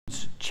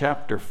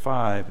chapter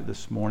 5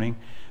 this morning.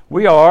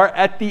 We are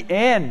at the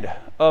end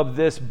of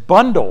this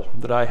bundle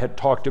that I had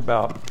talked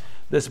about,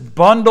 this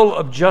bundle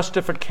of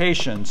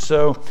justification.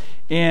 So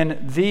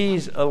in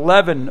these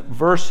 11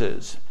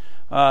 verses,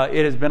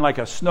 it has been like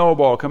a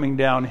snowball coming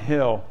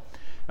downhill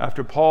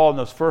after Paul in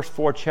those first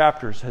 4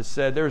 chapters has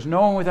said, there's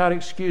no one without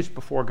excuse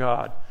before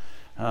God.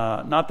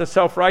 Not the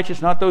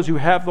self-righteous, not those who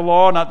have the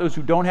law, not those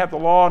who don't have the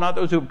law, not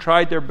those who have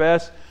tried their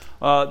best.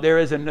 There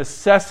is a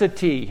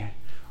necessity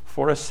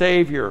for a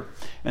Savior.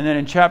 And then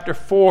in chapter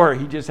 4,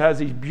 he just has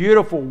these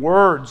beautiful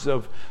words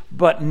of,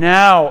 but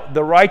now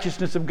the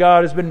righteousness of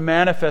God has been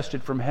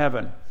manifested from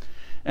heaven.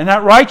 And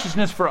that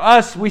righteousness for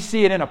us, we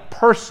see it in a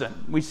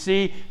person. We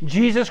see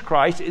Jesus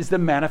Christ is the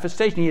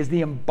manifestation. He is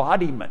the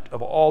embodiment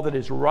of all that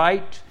is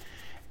right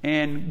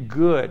and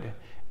good.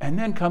 And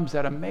then comes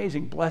that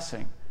amazing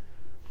blessing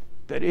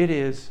that it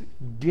is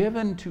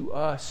given to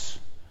us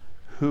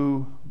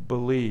who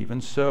believe.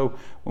 And so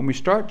when we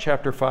start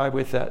chapter 5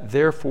 with that,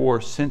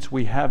 therefore, since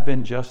we have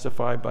been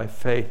justified by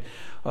faith,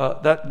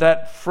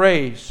 that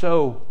phrase,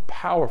 so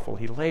powerful,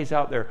 he lays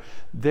out there,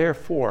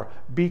 therefore,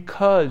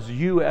 because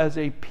you as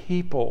a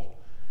people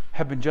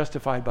have been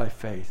justified by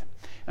faith.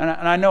 And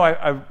I know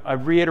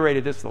I've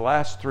reiterated this the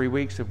last 3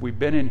 weeks that we've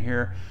been in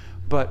here,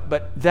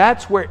 but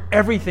that's where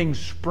everything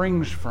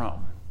springs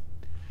from.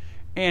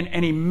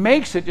 And he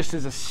makes it just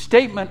as a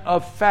statement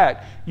of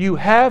fact. You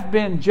have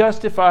been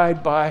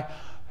justified by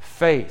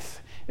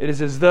faith. It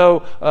is as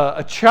though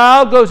a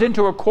child goes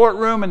into a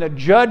courtroom and the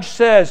judge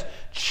says,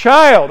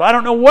 child, I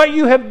don't know what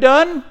you have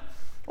done,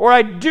 or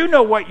I do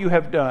know what you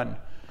have done,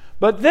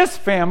 but this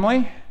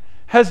family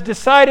has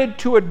decided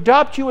to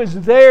adopt you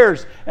as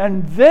theirs,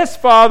 and this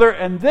father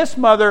and this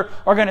mother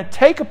are going to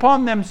take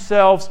upon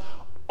themselves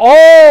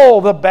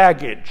all the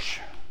baggage,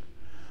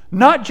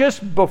 not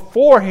just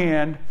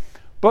beforehand,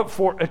 but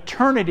for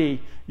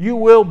eternity. You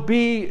will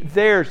be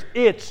theirs.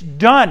 It's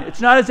done.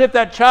 It's not as if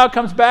that child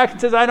comes back and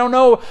says, I don't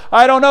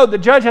know. The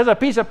judge has a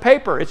piece of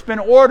paper. It's been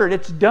ordered.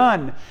 It's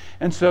done.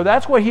 And so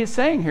that's what he's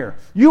saying here.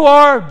 You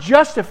are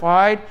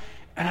justified.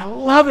 And I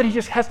love it.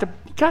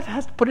 God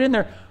has to put it in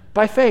there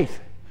by faith.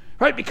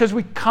 Right? Because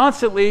we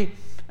constantly,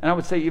 and I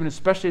would say even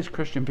especially as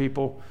Christian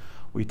people,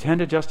 we tend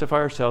to justify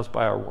ourselves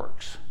by our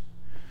works.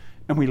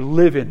 And we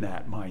live in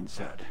that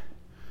mindset.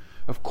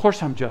 Of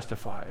course I'm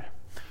justified.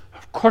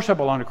 Of course I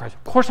belong to Christ.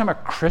 Of course I'm a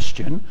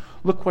Christian.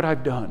 Look what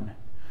I've done.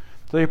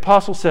 So the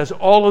apostle says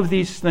all of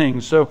these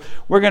things. So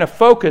we're going to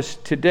focus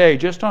today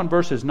just on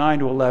verses 9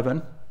 to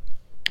 11.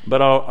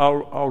 But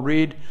I'll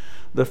read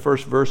the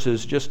first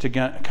verses just to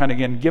kind of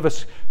again give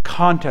us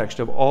context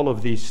of all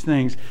of these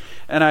things.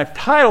 And I've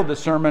titled the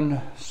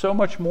sermon So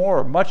Much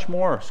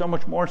More, So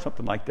Much More,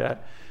 something like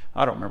that.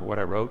 I don't remember what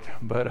I wrote.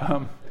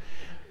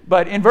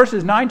 But in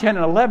verses 9, 10,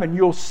 and 11,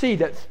 you'll see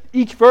that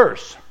each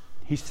verse,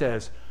 he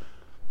says,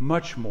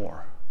 much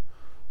more,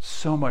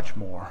 so much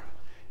more,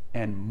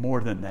 and more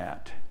than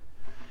that.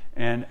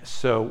 And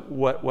so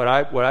what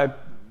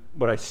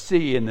I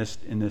see in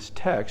this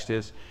text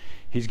is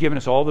he's given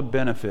us all the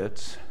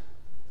benefits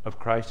of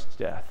Christ's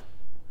death.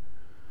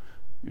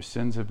 Your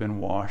sins have been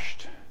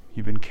washed.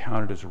 You've been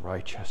counted as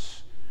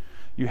righteous.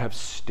 You have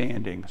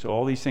standing. So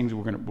all these things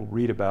we'll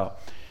read about.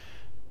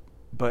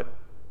 But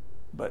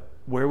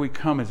where we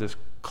come is this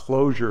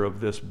closure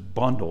of this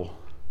bundle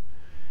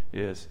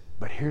is,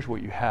 but here's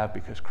what you have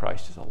because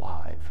Christ is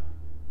alive.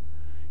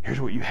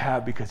 Here's what you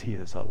have because he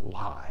is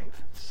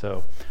alive.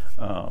 So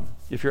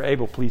if you're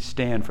able, please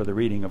stand for the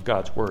reading of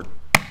God's word.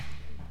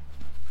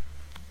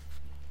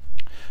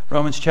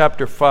 Romans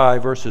chapter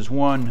 5, verses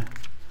 1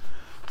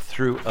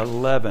 through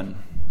 11.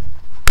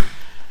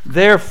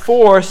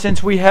 Therefore,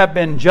 since we have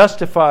been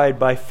justified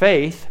by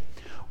faith,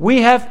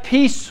 we have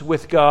peace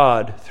with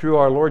God through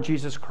our Lord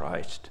Jesus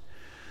Christ.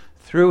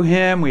 Through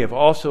him we have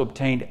also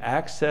obtained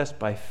access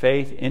by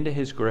faith into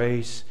his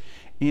grace,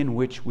 in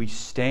which we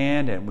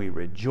stand and we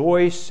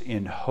rejoice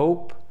in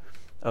hope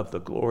of the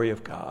glory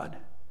of God.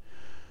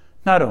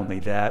 Not only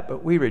that,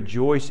 but we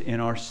rejoice in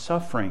our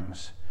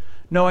sufferings,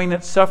 knowing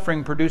that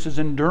suffering produces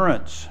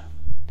endurance,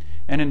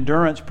 and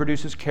endurance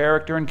produces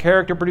character, and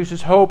character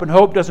produces hope, and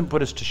hope doesn't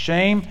put us to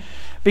shame,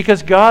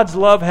 because God's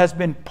love has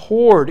been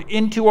poured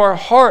into our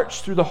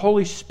hearts through the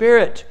Holy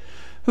Spirit,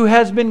 who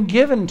has been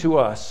given to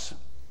us.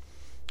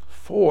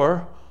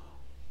 For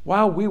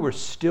while we were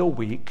still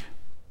weak,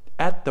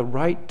 at the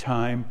right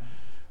time,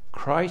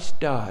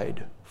 Christ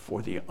died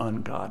for the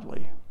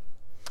ungodly.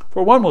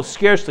 For one will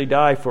scarcely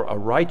die for a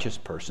righteous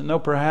person, though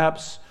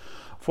perhaps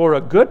for a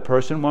good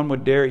person one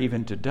would dare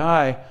even to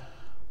die.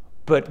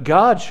 But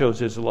God shows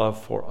his love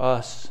for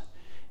us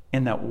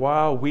in that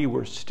while we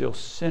were still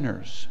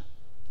sinners,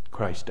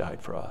 Christ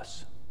died for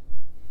us.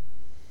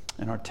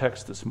 In our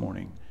text this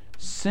morning,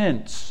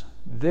 since,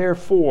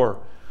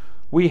 therefore,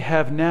 we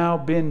have now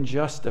been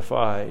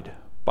justified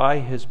by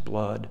his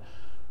blood,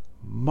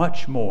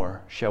 much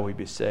more shall we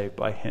be saved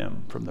by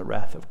him from the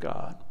wrath of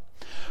God.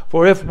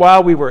 For if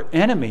while we were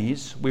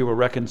enemies, we were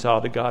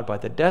reconciled to God by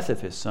the death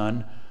of his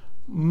Son,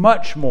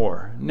 much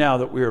more, now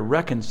that we are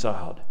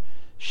reconciled,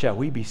 shall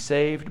we be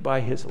saved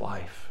by his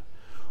life.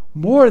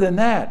 more than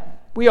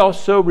that, we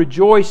also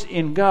rejoice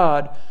in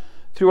God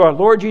through our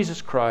Lord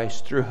Jesus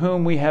Christ, through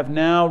whom we have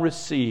now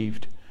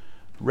received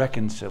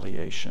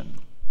reconciliation.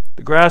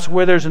 The grass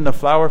withers and the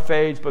flower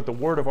fades, but the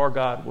word of our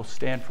God will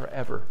stand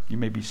forever. You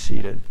may be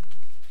seated.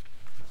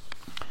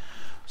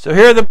 So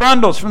here are the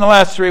bundles from the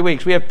last 3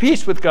 weeks. We have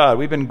peace with God.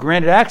 We've been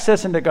granted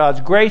access into God's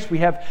grace. We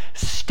have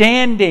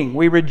standing.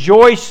 We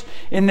rejoice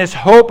in this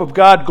hope of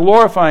God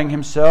glorifying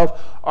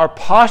himself. Our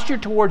posture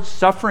towards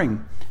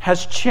suffering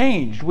has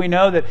changed. We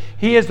know that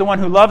he is the one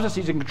who loves us.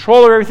 He's in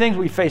control of everything.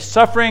 We face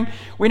suffering.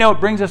 We know it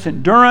brings us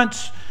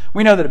endurance.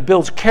 We know that it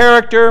builds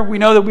character. We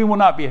know that we will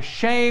not be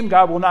ashamed.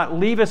 God will not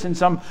leave us in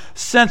some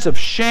sense of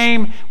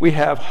shame. We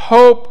have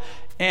hope.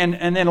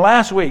 And then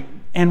last week,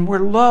 and we're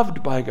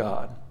loved by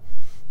God.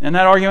 And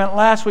that argument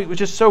last week was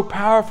just so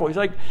powerful. He's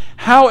like,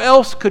 how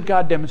else could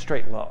God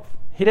demonstrate love?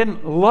 He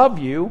didn't love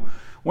you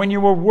when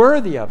you were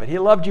worthy of it. He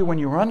loved you when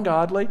you were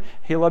ungodly.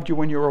 He loved you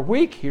when you were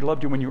weak. He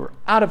loved you when you were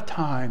out of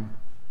time.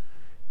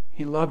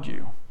 He loved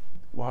you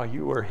while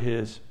you were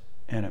his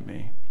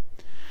enemy.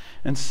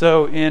 And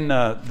so in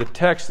the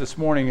text this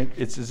morning,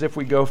 it's as if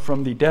we go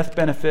from the death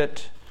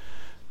benefit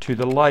to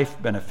the life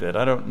benefit.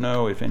 I don't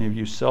know if any of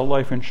you sell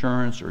life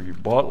insurance or you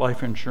bought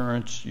life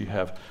insurance. You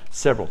have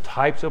several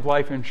types of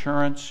life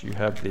insurance. You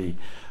have the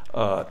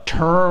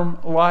term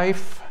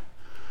life.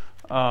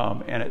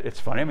 And it's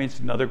funny. I mean, it's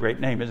another great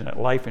name, isn't it?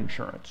 Life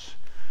insurance.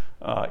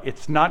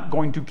 It's not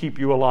going to keep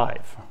you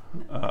alive.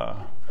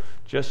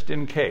 Just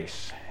in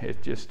case.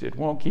 It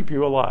won't keep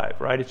you alive,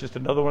 right? It's just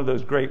another one of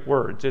those great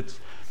words. It's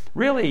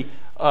really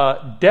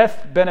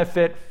death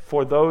benefit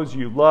for those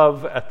you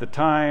love at the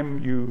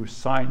time you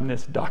sign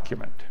this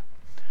document,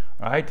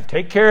 right? To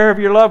take care of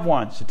your loved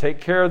ones, to take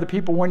care of the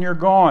people when you're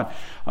gone.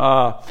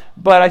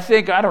 But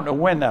I don't know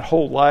when that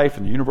whole life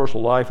and the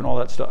universal life and all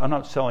that stuff, I'm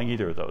not selling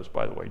either of those,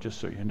 by the way, just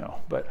so you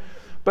know.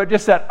 But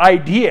just that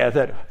idea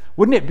that,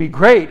 wouldn't it be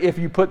great if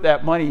you put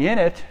that money in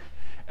it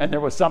and there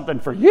was something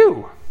for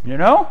you, you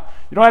know?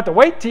 You don't have to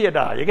wait till you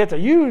die. You get to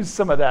use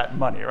some of that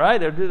money, right?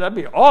 That'd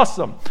be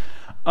awesome.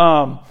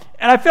 And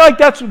I feel like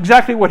that's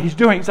exactly what he's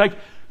doing. It's like,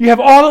 you have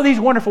all of these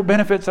wonderful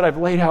benefits that I've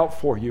laid out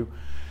for you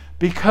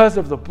because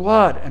of the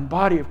blood and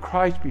body of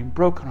Christ being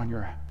broken on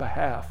your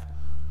behalf.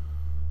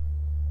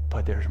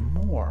 But there's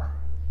more.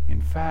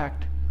 In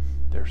fact,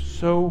 there's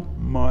so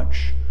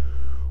much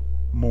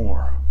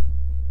more.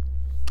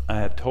 I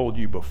have told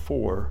you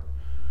before,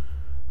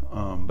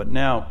 but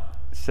now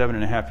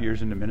 7.5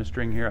 years into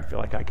ministering here, I feel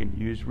like I can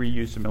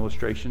reuse some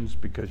illustrations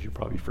because you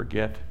probably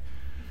forget.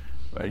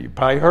 You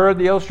probably heard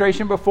the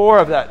illustration before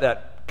of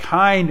that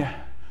kind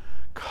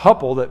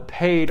couple that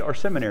paid our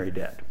seminary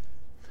debt.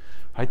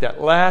 Right, that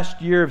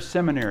last year of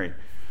seminary,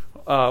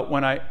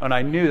 when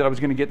I knew that I was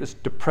going to get this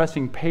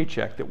depressing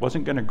paycheck that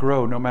wasn't going to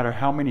grow no matter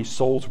how many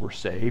souls were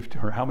saved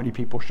or how many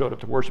people showed up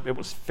to worship. It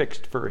was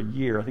fixed for a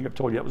year. I think I've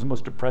told you that was the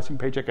most depressing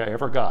paycheck I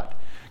ever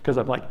got because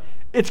I'm like,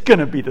 it's going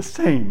to be the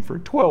same for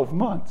 12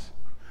 months.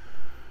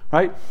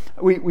 Right?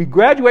 We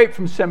graduate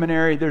from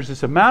seminary. There's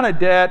this amount of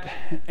debt,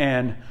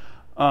 and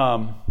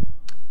I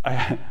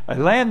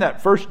land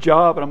that first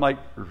job, and I'm like,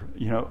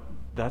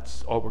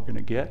 that's all we're going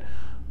to get.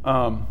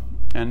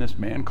 And this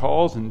man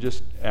calls and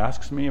just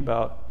asks me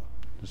about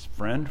this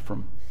friend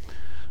from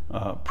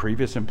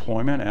previous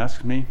employment,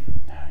 asks me,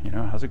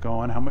 how's it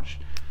going?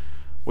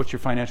 What's your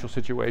financial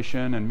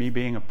situation? And me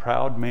being a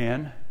proud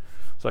man,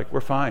 it's like,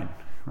 we're fine,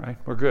 right?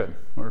 We're good.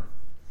 We're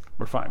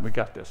fine. We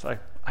got this. I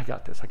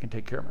got this. I can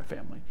take care of my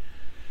family.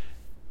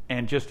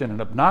 And just in an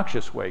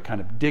obnoxious way,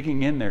 kind of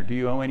digging in there, do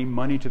you owe any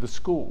money to the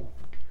school?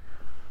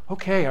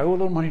 Okay, I owe a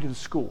little money to the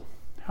school.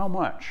 How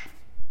much?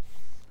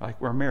 Like,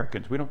 we're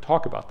Americans. We don't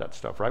talk about that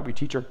stuff, right? We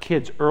teach our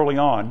kids early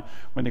on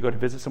when they go to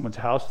visit someone's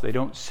house. They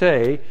don't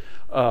say,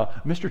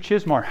 Mr.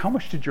 Chismar, how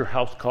much did your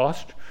house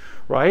cost?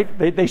 Right?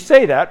 They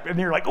say that, and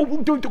you're like, no,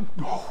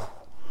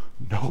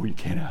 you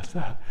can't ask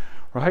that,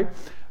 right?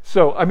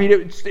 So, I mean,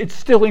 it's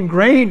still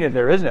ingrained in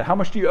there, isn't it? How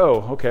much do you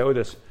owe? Okay, I owe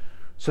this.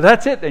 So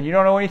that's it then. You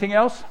don't owe anything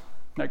else?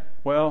 Like,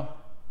 well,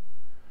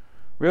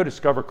 we owe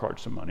Discover Card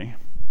some money.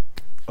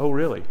 Oh,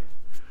 really?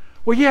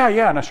 Well,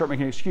 yeah. And I start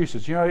making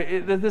excuses.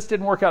 This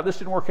didn't work out.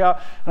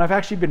 And I've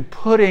actually been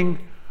putting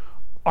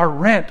our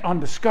rent on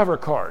Discover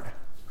Card.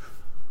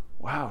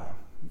 Wow.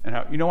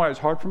 And you know why it was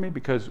hard for me?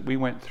 Because we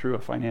went through a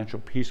financial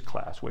peace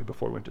class way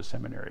before we went to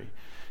seminary.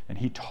 And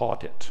he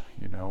taught it,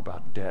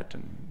 about debt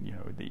and,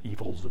 the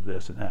evils of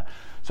this and that.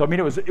 So, I mean,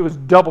 it was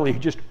doubly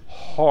just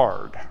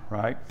hard,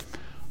 right?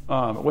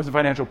 It wasn't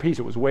financial peace.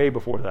 It was way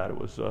before that. It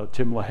was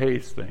Tim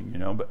LaHaye's thing,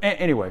 But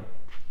anyway,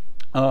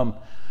 all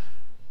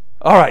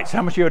right, so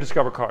how much do you owe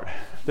Discover Card?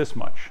 This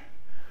much.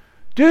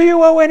 Do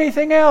you owe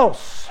anything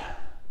else?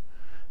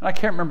 And I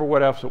can't remember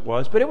what else it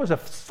was, but it was a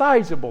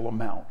sizable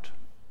amount.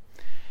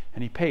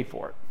 And he paid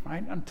for it,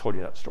 right? I've told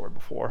you that story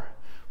before.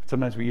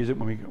 Sometimes we use it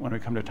when we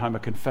come to a time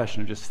of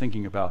confession, of just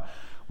thinking about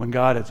when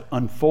God is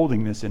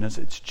unfolding this in us,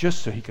 it's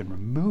just so he can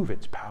remove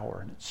its power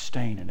and its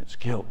stain and its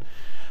guilt.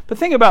 But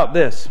think about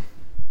this.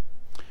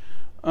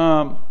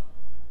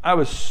 I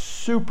was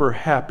super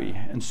happy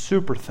and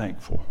super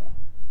thankful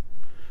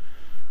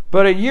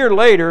But a year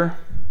later,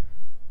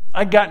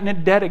 I'd gotten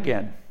in debt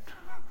again.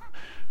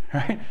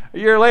 Right? A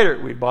year later,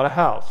 we'd bought a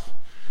house.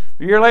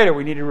 A year later,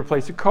 we needed to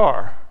replace a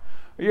car.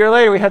 A year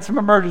later, we had some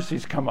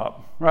emergencies come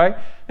up. Right?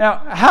 Now,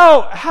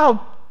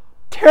 how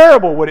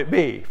terrible would it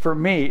be for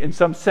me, in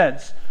some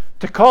sense,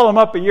 to call him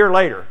up a year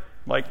later?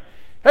 Like,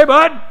 hey,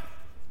 bud,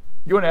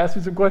 you want to ask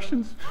me some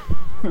questions?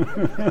 You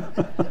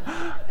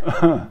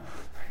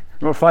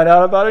want to find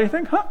out about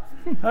anything? Huh?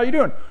 How you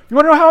doing? You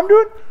want to know how I'm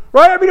doing?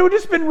 Right? I mean, it would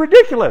just been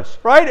ridiculous,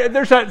 right?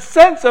 There's that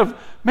sense of,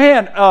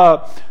 man,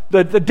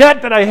 the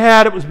debt that I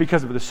had, it was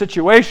because of the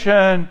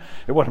situation.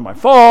 It wasn't my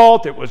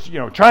fault. It was,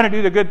 trying to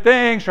do the good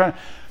things.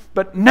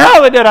 But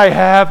now the debt I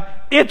have,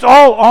 it's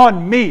all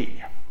on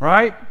me,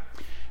 right?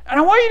 And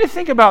I want you to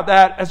think about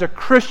that as a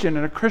Christian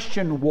and a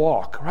Christian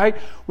walk, right?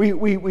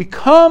 We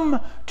come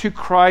to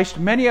Christ,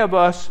 many of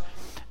us,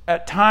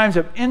 at times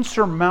of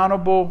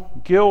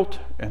insurmountable guilt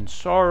and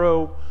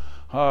sorrow.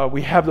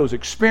 We have those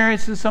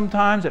experiences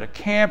sometimes at a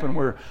camp, and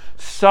we're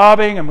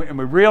sobbing, and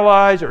we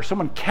realize, or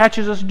someone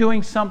catches us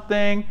doing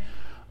something.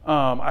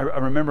 I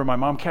remember my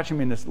mom catching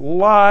me in this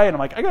lie, and I'm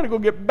like, I got to go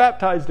get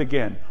baptized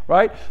again,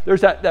 right?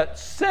 There's that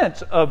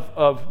sense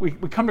of we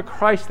come to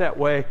Christ that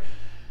way,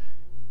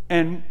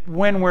 and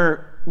when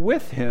we're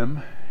with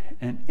Him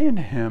and in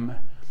Him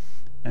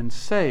and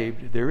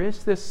saved, there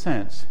is this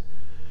sense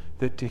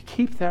that to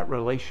keep that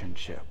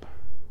relationship,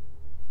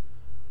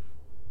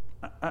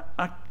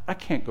 I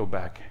can't go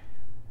back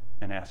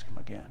and ask Him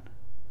again.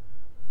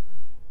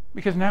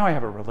 Because now I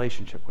have a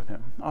relationship with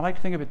Him. I like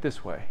to think of it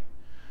this way.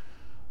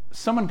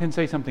 Someone can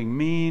say something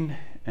mean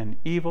and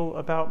evil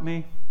about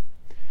me,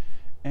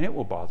 and it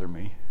will bother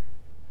me.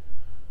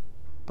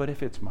 But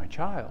if it's my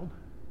child,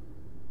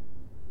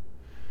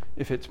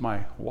 if it's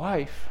my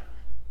wife,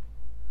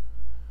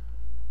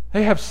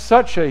 they have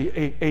such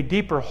a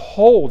deeper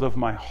hold of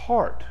my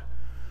heart.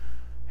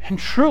 And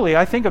truly,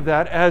 I think of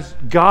that as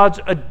God's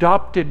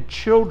adopted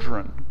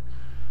children.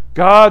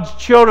 God's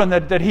children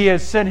that He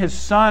has sent His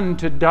Son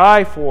to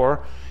die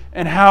for,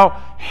 and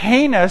how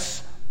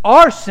heinous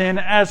our sin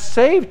as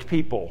saved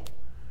people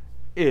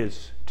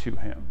is to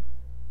Him.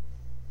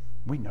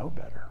 We know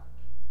better.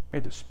 We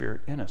have the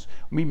Spirit in us.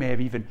 We may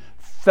have even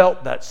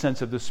felt that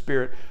sense of the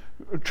Spirit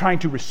trying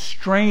to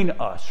restrain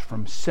us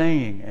from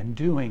saying and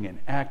doing and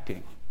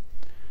acting.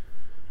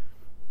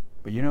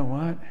 But you know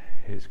what?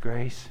 His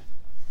grace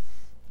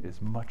is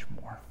much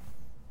more.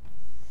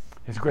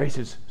 His grace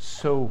is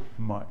so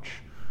much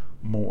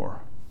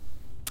more.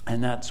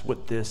 And that's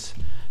what this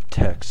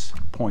text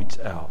points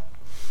out.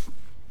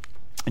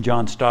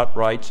 John Stott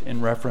writes in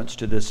reference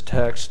to this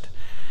text,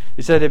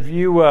 he said, if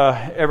you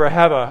ever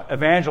have an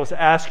evangelist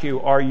ask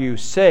you, are you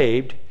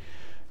saved?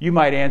 You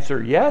might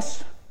answer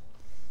yes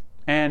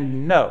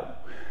and no.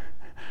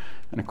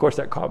 And of course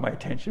that caught my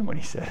attention when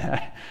he said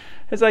that.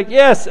 It's like,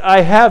 yes,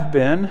 I have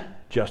been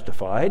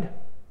justified.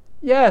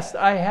 Yes,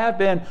 I have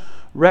been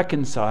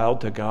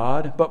reconciled to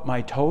God, but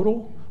my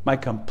total, my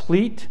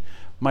complete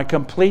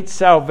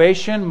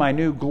salvation, my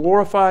new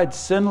glorified,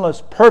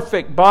 sinless,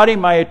 perfect body,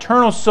 my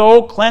eternal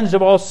soul, cleansed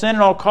of all sin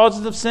and all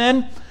causes of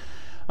sin,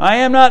 I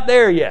am not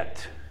there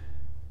yet.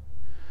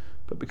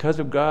 But because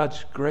of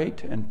God's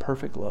great and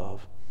perfect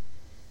love,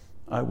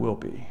 I will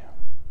be.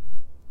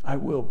 I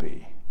will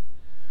be.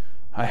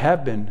 I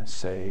have been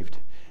saved,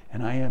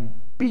 and I am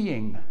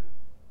being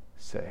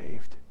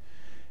saved.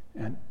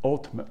 And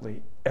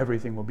ultimately,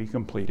 everything will be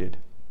completed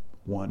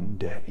one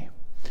day.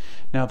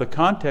 Now, the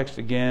context,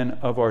 again,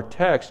 of our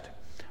text,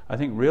 I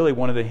think really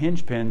one of the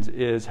hinge pins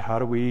is how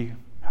do we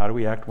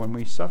act when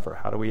we suffer?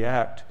 How do we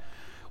act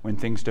when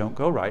things don't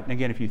go right? And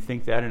again, if you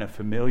think that in a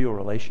familial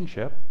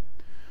relationship,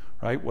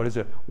 right, what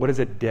does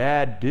a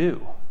dad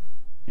do?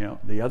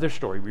 The other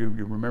story, you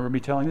remember me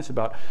telling this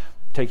about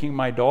taking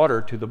my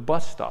daughter to the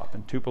bus stop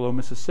in Tupelo,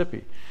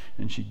 Mississippi.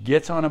 And she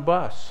gets on a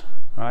bus,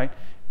 right?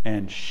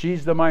 And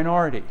she's the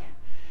minority.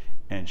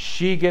 And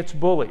she gets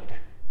bullied.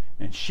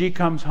 And she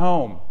comes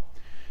home.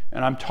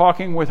 And I'm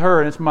talking with her,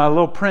 and it's my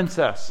little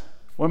princess.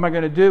 What am I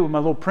going to do with my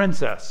little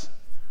princess?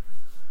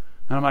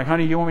 And I'm like,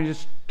 honey, you want me to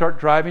just start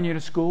driving you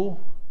to school?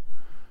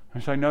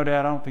 And she's like, no,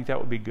 Dad, I don't think that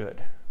would be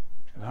good.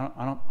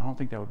 I don't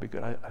think that would be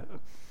good.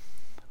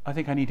 I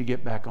think I need to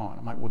get back on.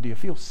 I'm like, well, do you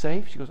feel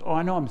safe? She goes, oh,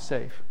 I know I'm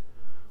safe.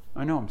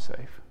 I know I'm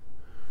safe.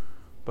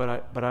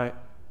 But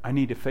I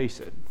need to face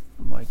it.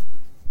 I'm like,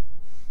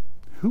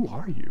 who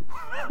are you?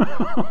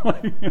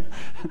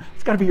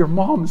 It's got to be your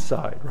mom's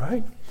side,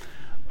 right?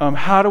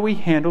 How do we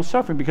handle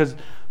suffering? Because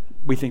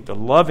we think the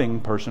loving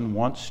person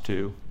wants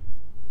to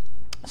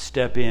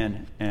step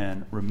in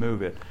and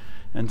remove it.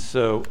 And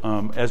so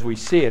as we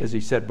see it, as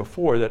he said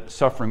before, that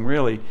suffering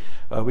really,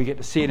 we get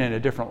to see it in a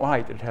different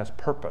light, that it has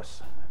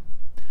purpose.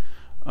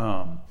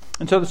 And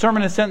so the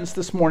sermon in a sentence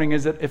this morning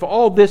is that if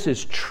all this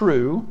is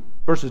true,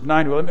 verses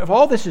 9 to 11, if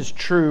all this is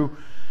true,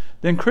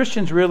 then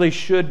Christians really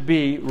should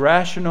be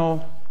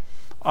rational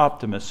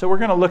optimists. So we're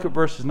going to look at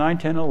verses 9,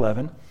 10, and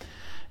 11.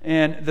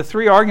 And the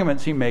three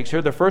arguments he makes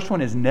here, the first one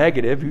is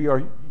negative.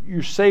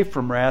 You're safe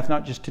from wrath,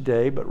 not just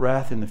today, but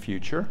wrath in the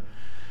future.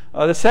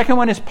 The second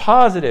one is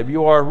positive.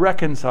 You are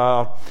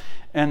reconciled.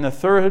 And the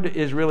third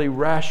is really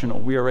rational.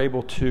 We are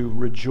able to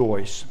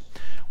rejoice.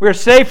 We are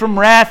saved from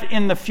wrath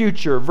in the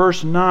future.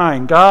 Verse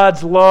 9,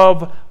 God's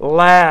love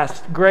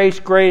lasts, grace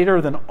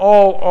greater than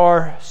all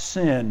our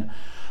sin.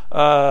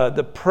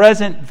 The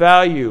present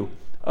value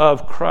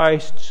of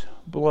Christ's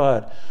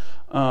blood.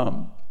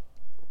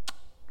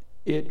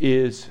 It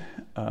is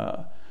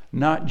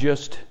not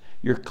just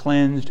you're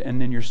cleansed and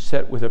then you're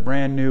set with a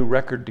brand new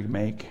record to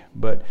make,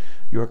 but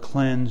you're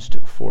cleansed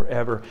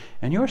forever.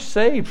 And you're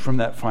saved from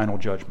that final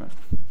judgment.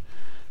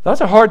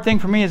 That's a hard thing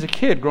for me as a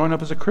kid, growing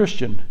up as a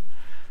Christian.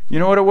 You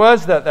know what it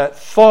was? That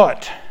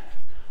thought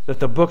that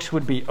the books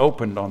would be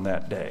opened on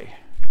that day.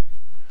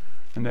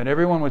 And that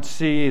everyone would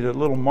see the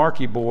little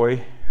Marky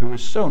boy, who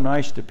was so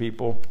nice to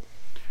people,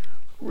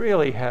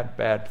 really had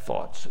bad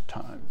thoughts at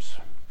times.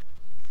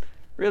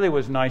 Really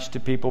was nice to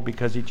people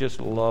because he just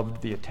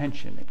loved the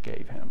attention it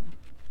gave him.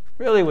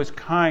 Really was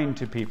kind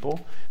to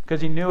people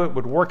because he knew it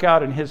would work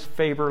out in his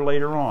favor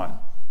later on.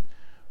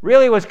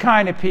 Really was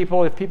kind to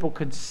people if people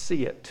could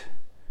see it.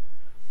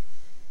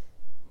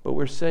 But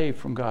we're saved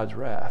from God's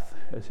wrath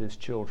as his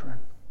children.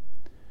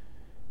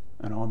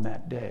 And on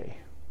that day,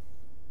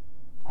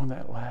 on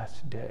that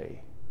last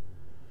day,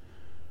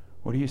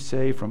 what are you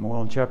saved from?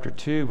 Well, in chapter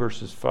 2,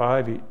 verse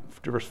 5,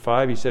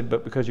 he said,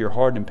 but because of your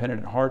hard and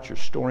impenitent hearts, you're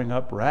storing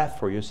up wrath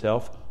for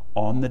yourself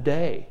on the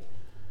day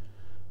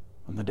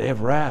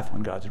of wrath,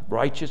 when God's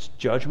righteous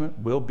judgment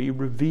will be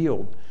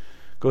revealed.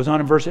 Goes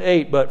on in verse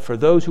 8, but for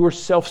those who are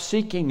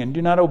self-seeking and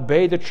do not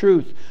obey the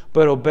truth,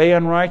 but obey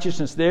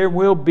unrighteousness, there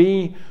will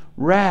be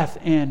wrath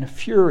and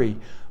fury.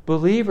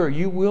 Believer,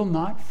 you will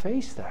not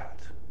face that.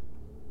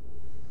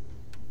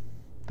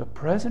 The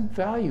present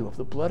value of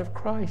the blood of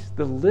Christ,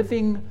 the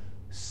living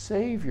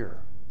Savior,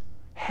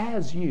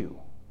 has you.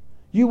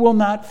 You will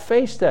not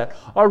face that.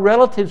 Our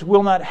relatives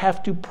will not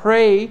have to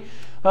pray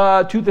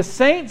to the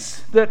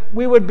saints that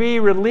we would be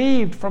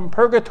relieved from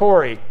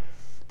purgatory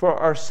for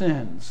our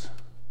sins.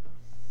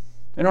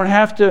 They don't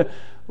have to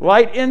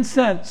light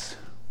incense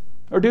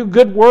or do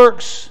good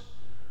works.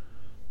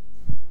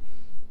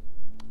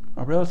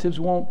 Our relatives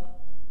won't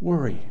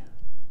worry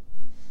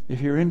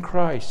if you're in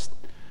Christ.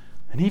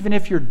 And even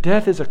if your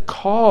death is a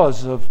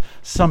cause of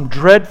some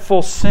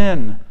dreadful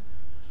sin,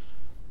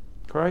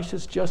 Christ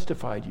has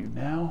justified you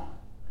now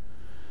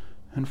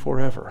and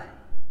forever.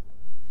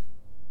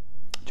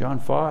 John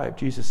 5,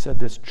 Jesus said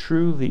this,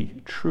 truly,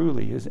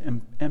 truly, his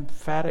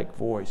emphatic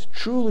voice,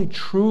 truly,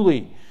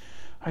 truly,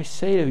 I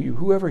say to you,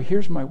 whoever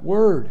hears my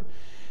word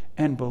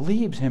and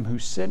believes him who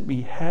sent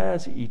me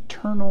has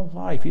eternal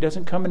life. He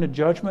doesn't come into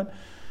judgment,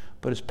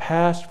 but is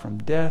passed from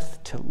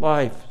death to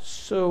life.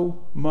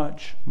 So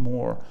much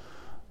more.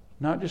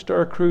 Not just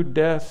our accrued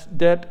debt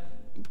at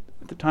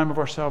the time of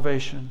our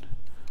salvation,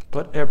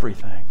 but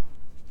everything.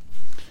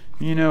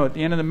 You know, at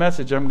the end of the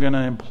message, I'm going to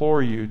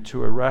implore you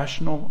to a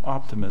rational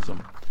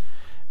optimism.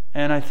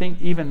 And I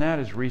think even that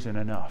is reason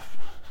enough.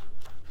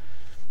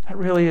 That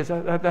really is,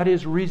 that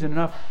is reason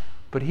enough.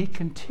 But he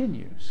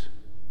continues.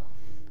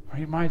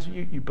 He reminds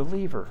you,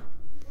 believer,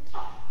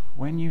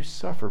 when you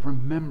suffer,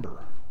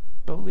 remember.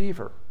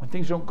 Believer, when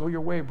things don't go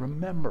your way,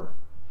 remember.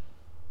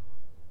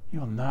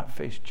 You will not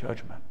face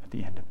judgment at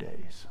the end of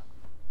days.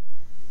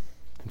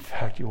 In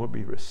fact, you will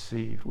be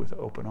received with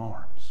open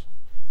arms.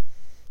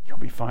 You'll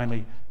be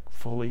finally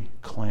fully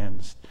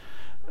cleansed.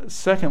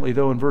 Secondly,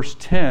 though, in verse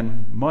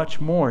 10, much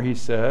more, he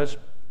says,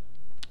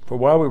 for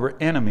while we were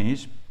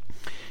enemies,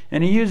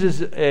 and he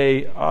uses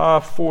a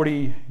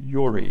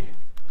fortiori.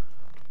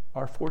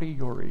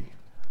 Fortiori.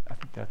 I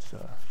think that's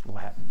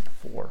Latin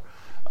for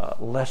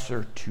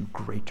lesser to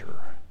greater.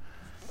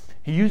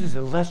 He uses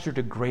a lesser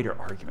to greater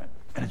argument,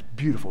 and it's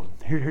beautiful.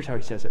 Here's how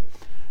he says it.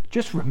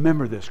 Just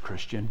remember this,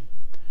 Christian.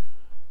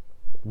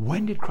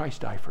 When did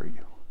Christ die for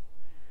you?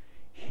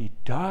 He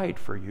died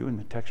for you in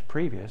the text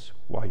previous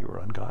while you were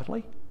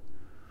ungodly,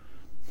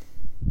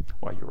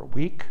 while you were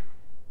weak,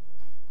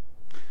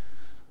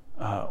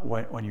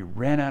 when you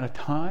ran out of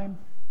time.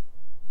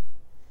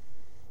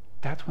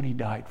 That's when he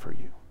died for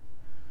you.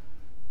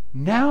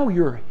 Now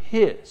you're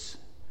his.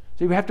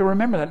 So you have to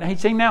remember that. Now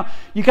he's saying now,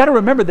 you got to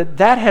remember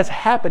that has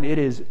happened. It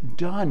is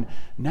done.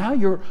 Now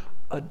you're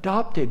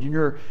adopted.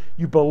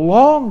 You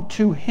belong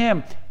to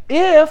him.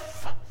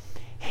 If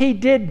he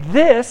did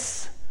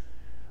this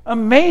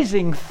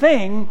amazing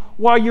thing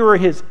while you were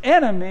his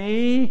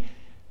enemy,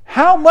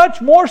 how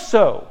much more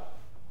so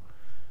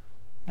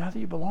now that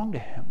you belong to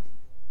him?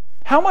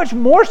 How much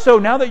more so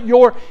now that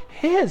you're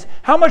his?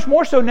 How much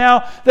more so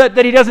now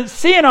that he doesn't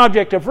see an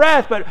object of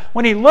wrath, but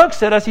when he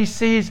looks at us, he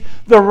sees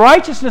the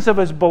righteousness of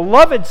his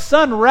beloved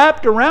Son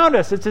wrapped around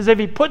us. It's as if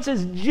he puts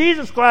his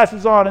Jesus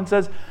glasses on and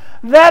says,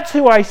 that's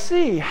who I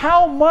see.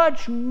 How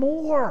much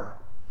more?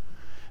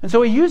 And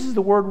so he uses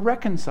the word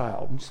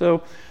reconciled. And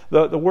so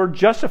the word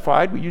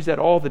justified, we use that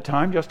all the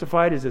time.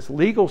 Justified is this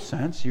legal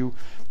sense. You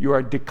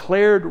are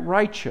declared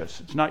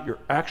righteous. It's not you're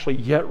actually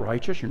yet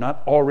righteous. You're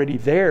not already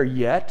there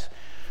yet.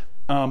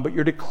 But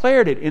you're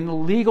declared it in the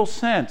legal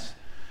sense.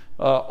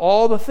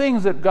 All the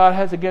things that God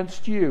has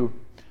against you,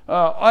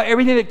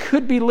 Everything that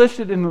could be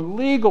listed in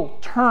legal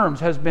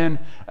terms has been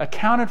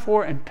accounted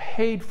for and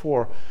paid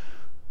for.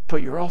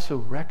 But you're also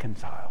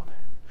reconciled.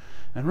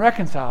 And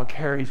reconciled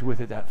carries with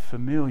it that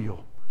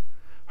familial.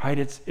 Right?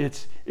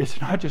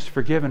 It's not just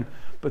forgiven,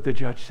 but the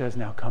judge says,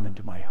 now come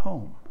into my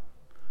home.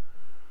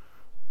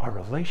 Our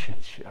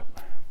relationship,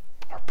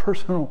 our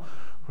personal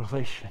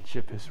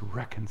relationship is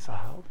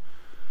reconciled.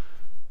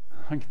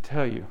 I can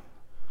tell you,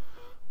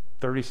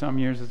 30-some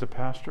years as a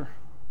pastor,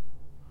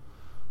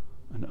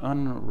 an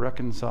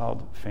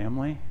unreconciled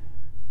family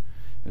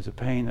is a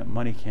pain that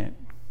money can't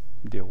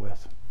deal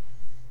with.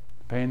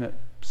 Pain that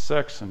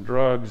sex and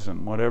drugs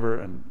and whatever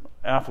and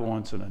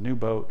affluence and a new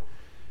boat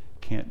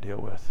can't deal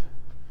with.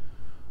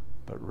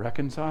 But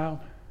reconciled,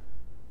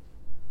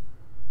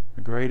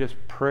 the greatest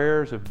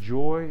prayers of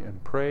joy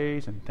and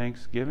praise and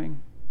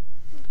thanksgiving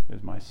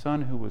is my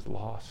son who was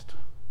lost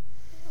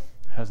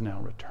has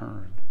now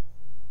returned.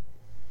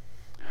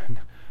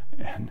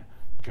 And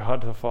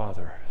God the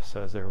Father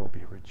says there will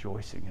be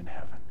rejoicing in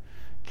heaven.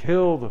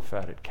 Kill the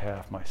fatted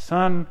calf. My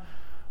son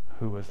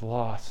who was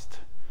lost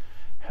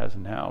has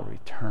now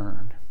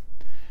returned.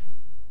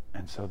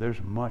 And so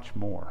there's much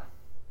more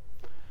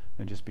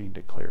than just being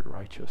declared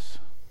righteous.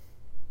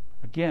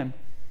 Again,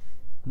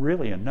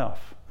 really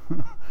enough.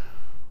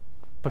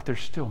 But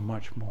there's still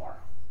much more.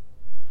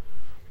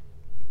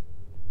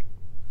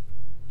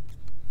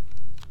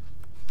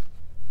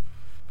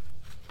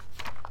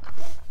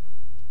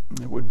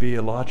 It would be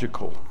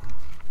illogical.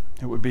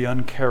 It would be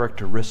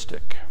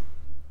uncharacteristic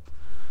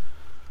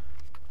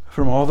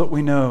from all that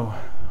we know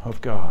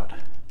of God.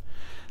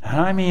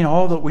 And I mean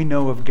all that we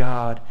know of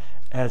God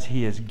as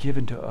He has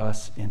given to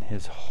us in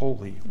His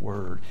holy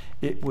word.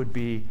 It would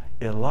be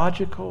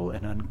illogical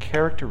and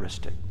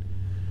uncharacteristic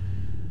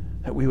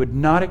that we would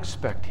not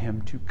expect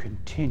Him to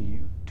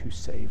continue to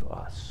save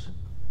us.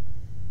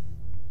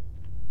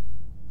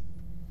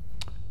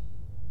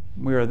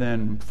 We are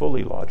then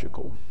fully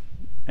logical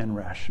and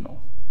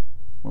rational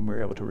when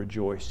we're able to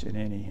rejoice in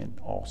any and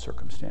all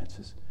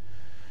circumstances.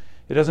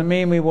 It doesn't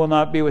mean we will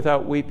not be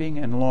without weeping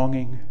and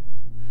longing,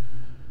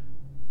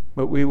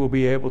 but we will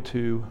be able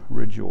to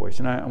rejoice.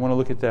 And I want to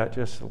look at that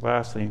just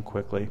lastly and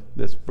quickly.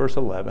 This verse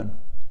 11.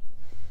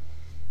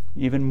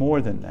 Even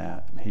more than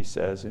that, he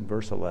says in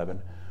verse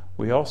 11,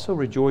 we also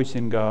rejoice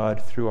in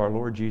God through our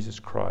Lord Jesus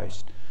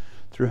Christ,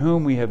 through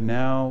whom we have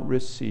now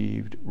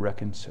received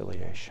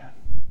reconciliation.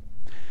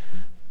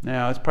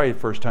 Now, it's probably the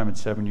first time in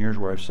 7 years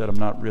where I've said I'm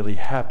not really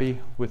happy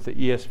with the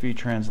ESV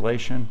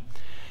translation.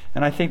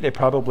 And I think it's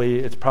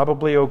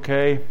probably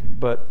okay,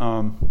 but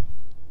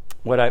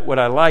what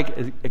I like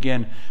is,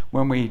 again,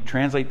 when we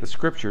translate the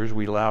Scriptures,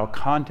 we allow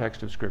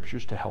context of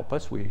Scriptures to help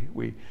us.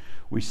 We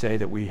say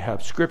that we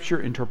have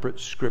Scripture interpret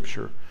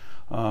Scripture.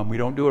 We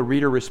don't do a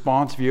reader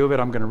response view of it.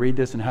 I'm going to read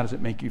this and how does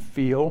it make you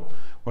feel?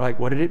 We're like,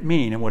 what did it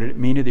mean? And what did it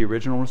mean to the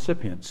original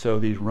recipient? So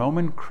these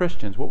Roman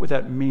Christians, what would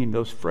that mean,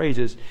 those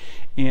phrases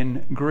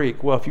in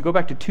Greek? Well, if you go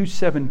back to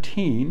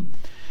 2:17,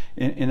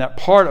 in that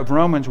part of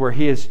Romans where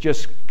he is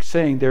just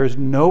saying there is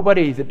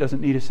nobody that doesn't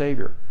need a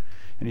Savior.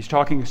 And he's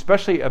talking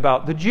especially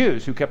about the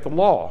Jews who kept the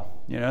law.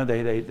 You know,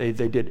 they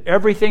did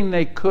everything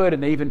they could,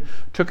 and they even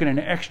took it an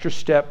extra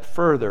step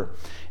further.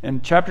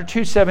 In chapter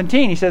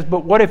 2:17, he says,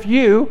 but what if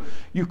you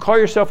call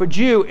yourself a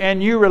Jew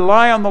and you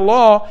rely on the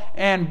law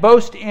and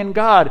boast in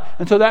God?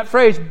 And so that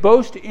phrase,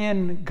 boast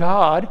in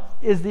God,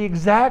 is the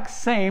exact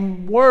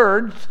same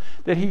words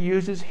that he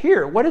uses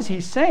here. What is he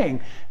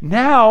saying?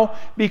 Now,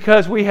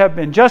 because we have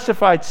been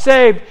justified,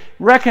 saved,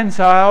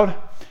 reconciled,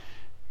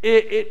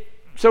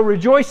 so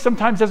rejoice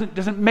sometimes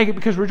doesn't make it,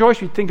 because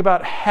rejoice, we think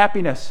about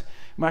happiness.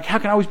 I'm like, how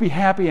can I always be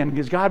happy? And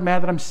is God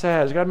mad that I'm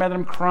sad? Is God mad that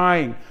I'm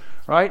crying?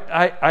 Right?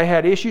 I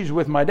had issues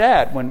with my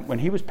dad when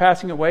he was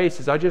passing away. He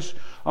says,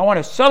 I want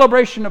a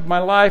celebration of my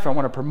life. I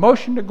want a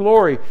promotion to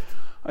glory.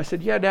 I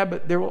said, yeah, Dad,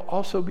 but there will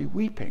also be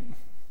weeping.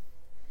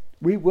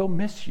 We will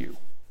miss you.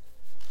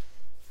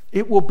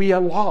 It will be a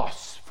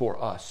loss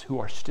for us who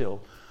are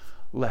still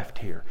left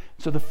here.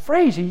 So the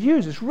phrase he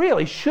uses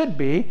really should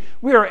be,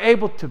 we are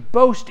able to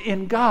boast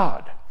in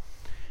God.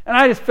 And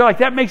I just feel like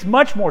that makes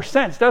much more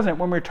sense, doesn't it,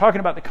 when we're talking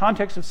about the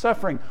context of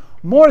suffering.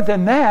 More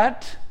than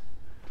that,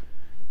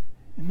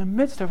 in the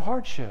midst of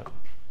hardship,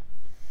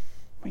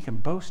 we can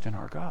boast in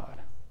our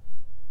God.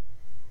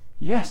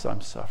 Yes,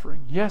 I'm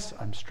suffering. Yes,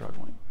 I'm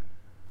struggling.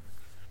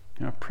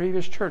 Our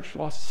previous church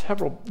lost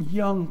several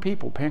young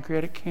people,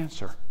 pancreatic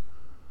cancer.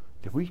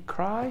 Did we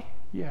cry?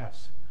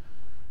 Yes.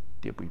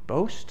 Did we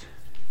boast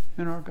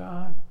in our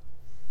God?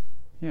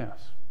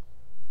 Yes.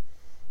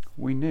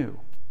 We knew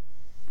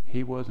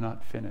he was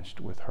not finished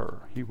with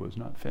her. He was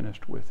not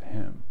finished with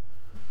him.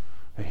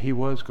 That he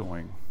was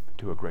going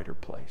to a greater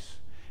place.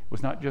 It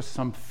was not just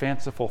some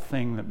fanciful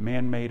thing that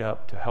man made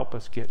up to help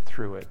us get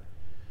through it.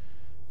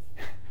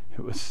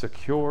 It was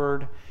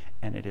secured,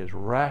 and it is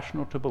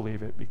rational to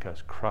believe it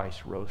because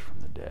Christ rose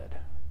from the dead.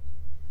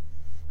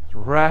 It's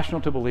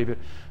rational to believe it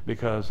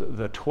because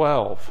the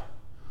 12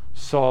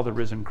 saw the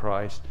risen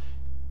Christ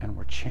and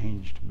were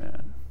changed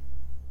men.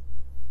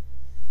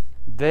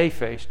 They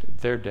faced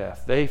their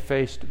death. They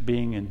faced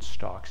being in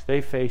stocks.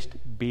 They faced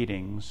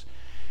beatings,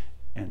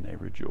 and they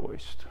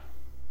rejoiced.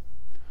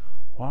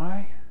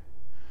 Why?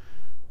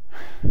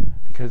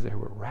 Because they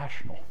were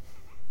rational.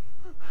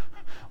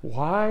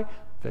 Why?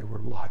 They were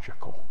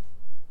logical.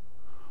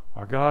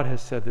 Our God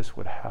has said this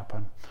would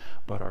happen,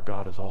 but our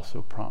God has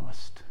also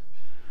promised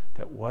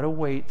that what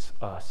awaits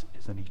us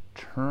is an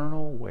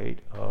eternal weight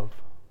of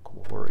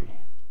glory.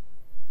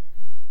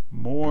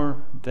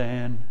 More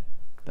than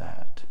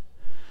that.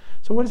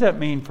 So what does that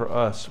mean for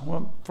us?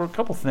 Well, for a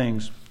couple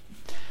things.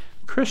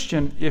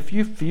 Christian, if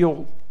you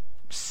feel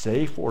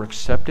safe or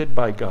accepted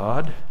by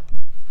God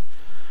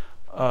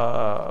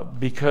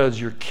because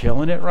you're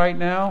killing it right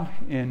now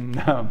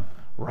in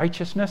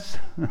righteousness,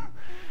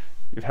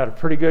 you've had a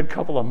pretty good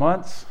couple of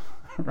months,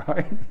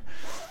 right?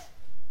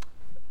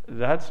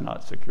 That's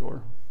not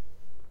secure.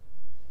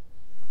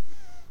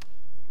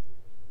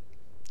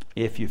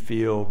 If you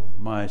feel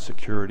my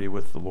security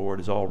with the Lord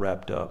is all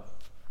wrapped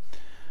up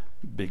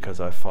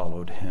because I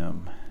followed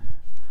him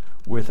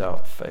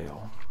without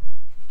fail,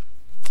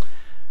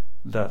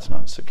 that's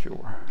not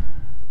secure.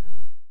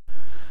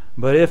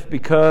 But if,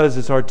 because,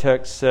 as our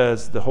text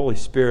says, the Holy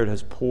Spirit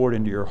has poured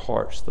into your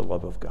hearts the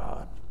love of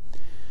God,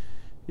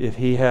 if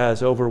he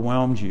has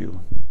overwhelmed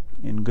you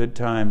in good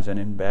times and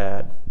in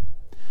bad,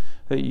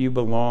 that you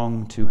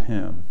belong to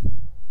him,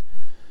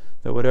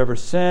 that whatever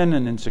sin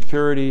and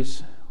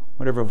insecurities,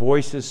 whatever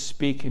voices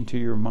speak into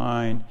your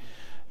mind,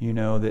 you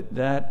know that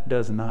that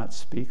does not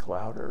speak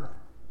louder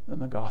than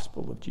the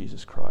gospel of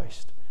Jesus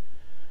Christ.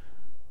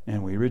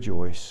 And we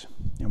rejoice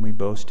and we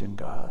boast in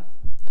God.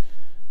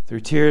 Through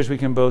tears we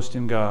can boast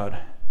in God.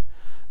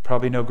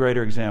 Probably no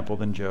greater example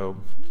than Job.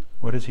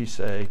 What does he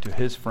say to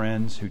his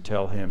friends who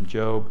tell him,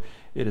 Job,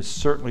 it is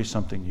certainly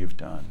something you've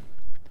done.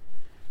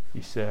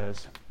 He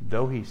says,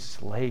 though he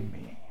slay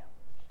me,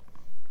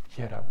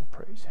 yet I will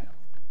praise him.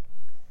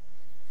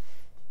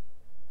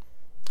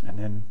 And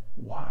then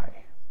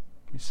why?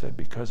 He said,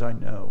 because I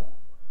know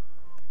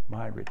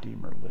my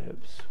Redeemer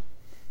lives.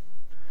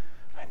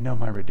 I know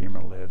my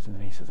Redeemer lives. And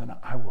then he says, and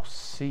I will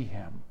see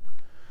him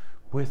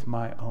with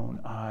my own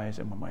eyes.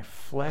 And when my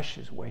flesh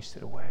is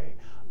wasted away,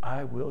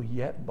 I will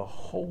yet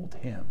behold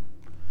him.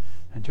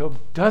 And Job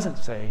doesn't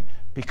say,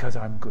 because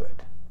I'm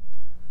good.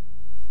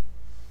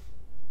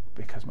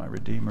 Because my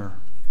Redeemer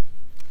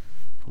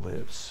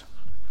lives.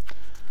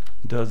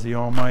 Does the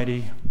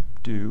Almighty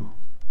do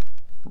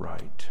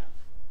right?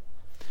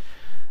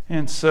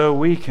 And so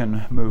we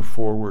can move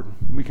forward.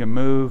 We can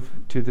move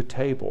to the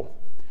table.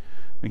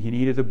 We can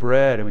eat of the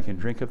bread and we can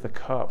drink of the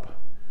cup.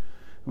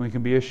 And we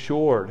can be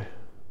assured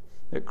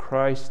that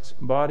Christ's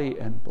body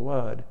and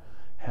blood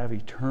have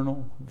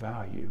eternal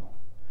value.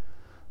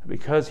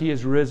 Because he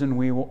is risen,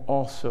 we will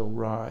also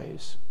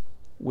rise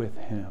with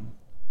him.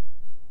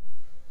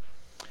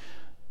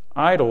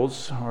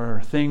 Idols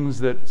are things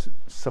that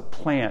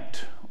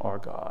supplant our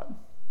God.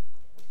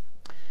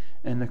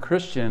 And the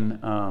Christian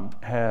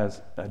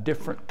has a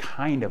different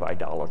kind of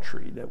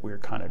idolatry that we're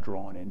kind of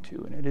drawn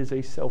into. And it is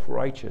a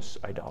self-righteous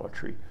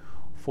idolatry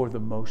for the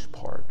most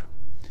part.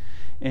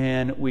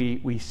 And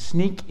we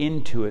sneak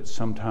into it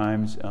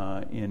sometimes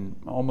in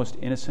almost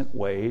innocent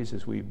ways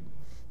as we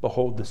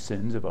behold the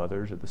sins of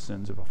others or the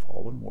sins of a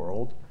fallen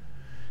world.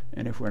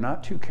 And if we're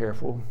not too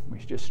careful, we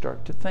just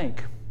start to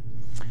think,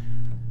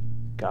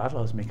 God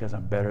loves me because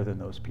I'm better than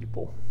those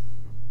people.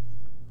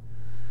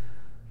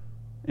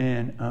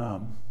 And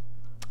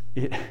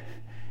it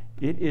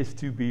is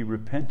to be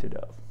repented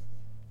of.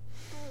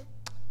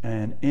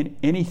 And in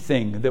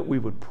anything that we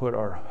would put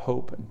our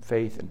hope and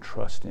faith and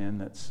trust in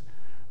that's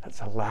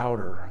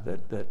louder,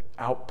 that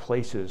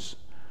outplaces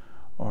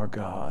our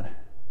God,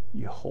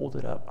 you hold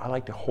it up. I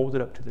like to hold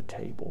it up to the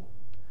table.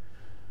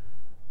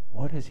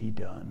 What has he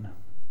done?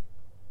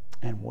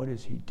 And what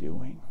is he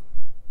doing?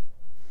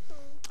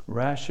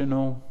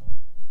 Rational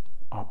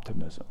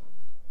optimism.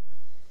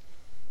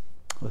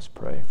 Let's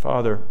pray.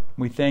 Father,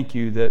 we thank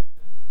you that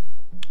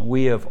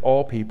we of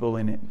all people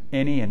in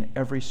any and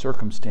every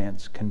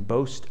circumstance can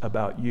boast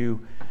about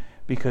you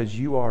because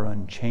you are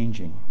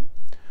unchanging.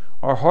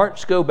 Our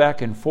hearts go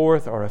back and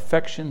forth. Our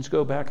affections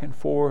go back and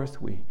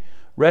forth. We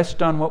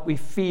rest on what we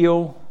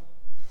feel.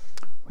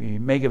 We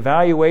make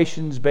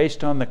evaluations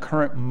based on the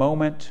current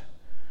moment.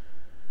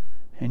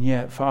 And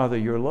yet, Father,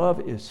 your love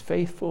is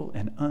faithful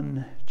and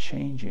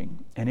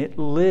unchanging, and it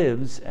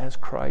lives as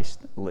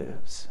Christ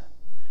lives.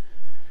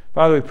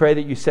 Father, we pray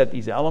that you set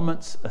these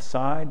elements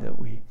aside, that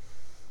we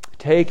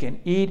take and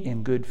eat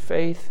in good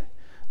faith,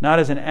 not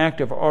as an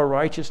act of our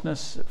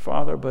righteousness,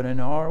 Father, but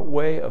in our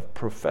way of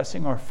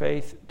professing our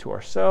faith to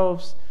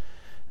ourselves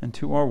and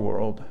to our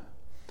world,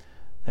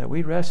 that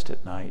we rest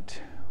at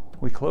night.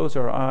 We close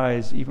our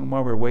eyes even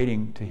while we're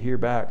waiting to hear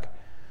back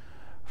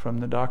from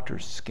the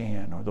doctor's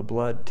scan or the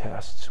blood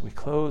tests. We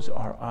close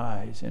our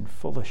eyes in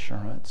full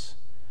assurance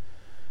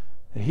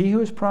that he who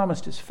has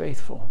promised is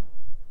faithful,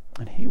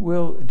 and he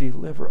will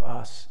deliver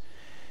us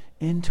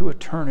into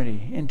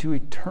eternity, into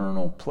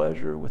eternal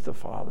pleasure with the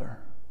Father.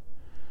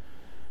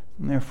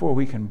 And therefore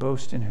we can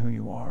boast in who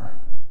you are.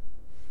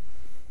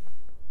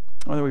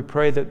 Father, we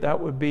pray that that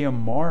would be a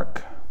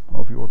mark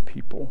of your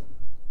people.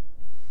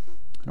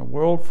 In a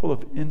world full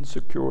of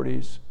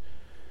insecurities,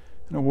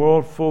 in a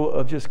world full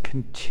of just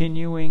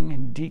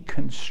continuing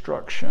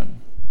deconstruction,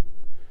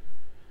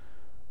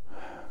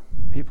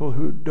 people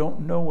who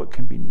don't know what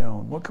can be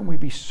known, what can we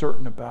be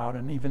certain about,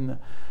 and even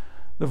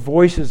the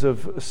voices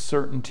of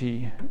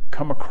certainty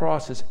come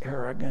across as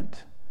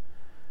arrogant.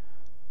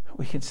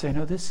 We can say,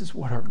 no, this is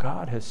what our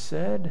God has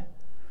said,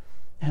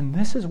 and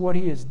this is what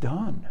He has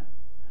done.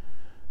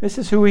 This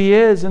is who He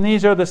is, and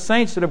these are the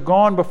saints that have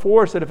gone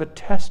before us that have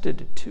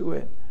attested to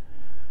it.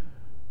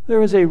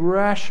 There is a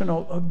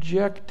rational,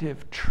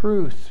 objective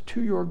truth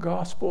to your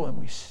gospel, and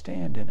we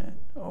stand in it.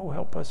 Oh,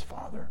 help us,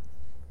 Father.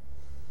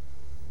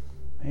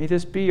 May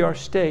this be our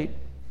state,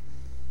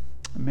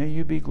 and may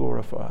you be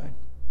glorified.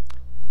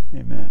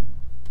 Amen.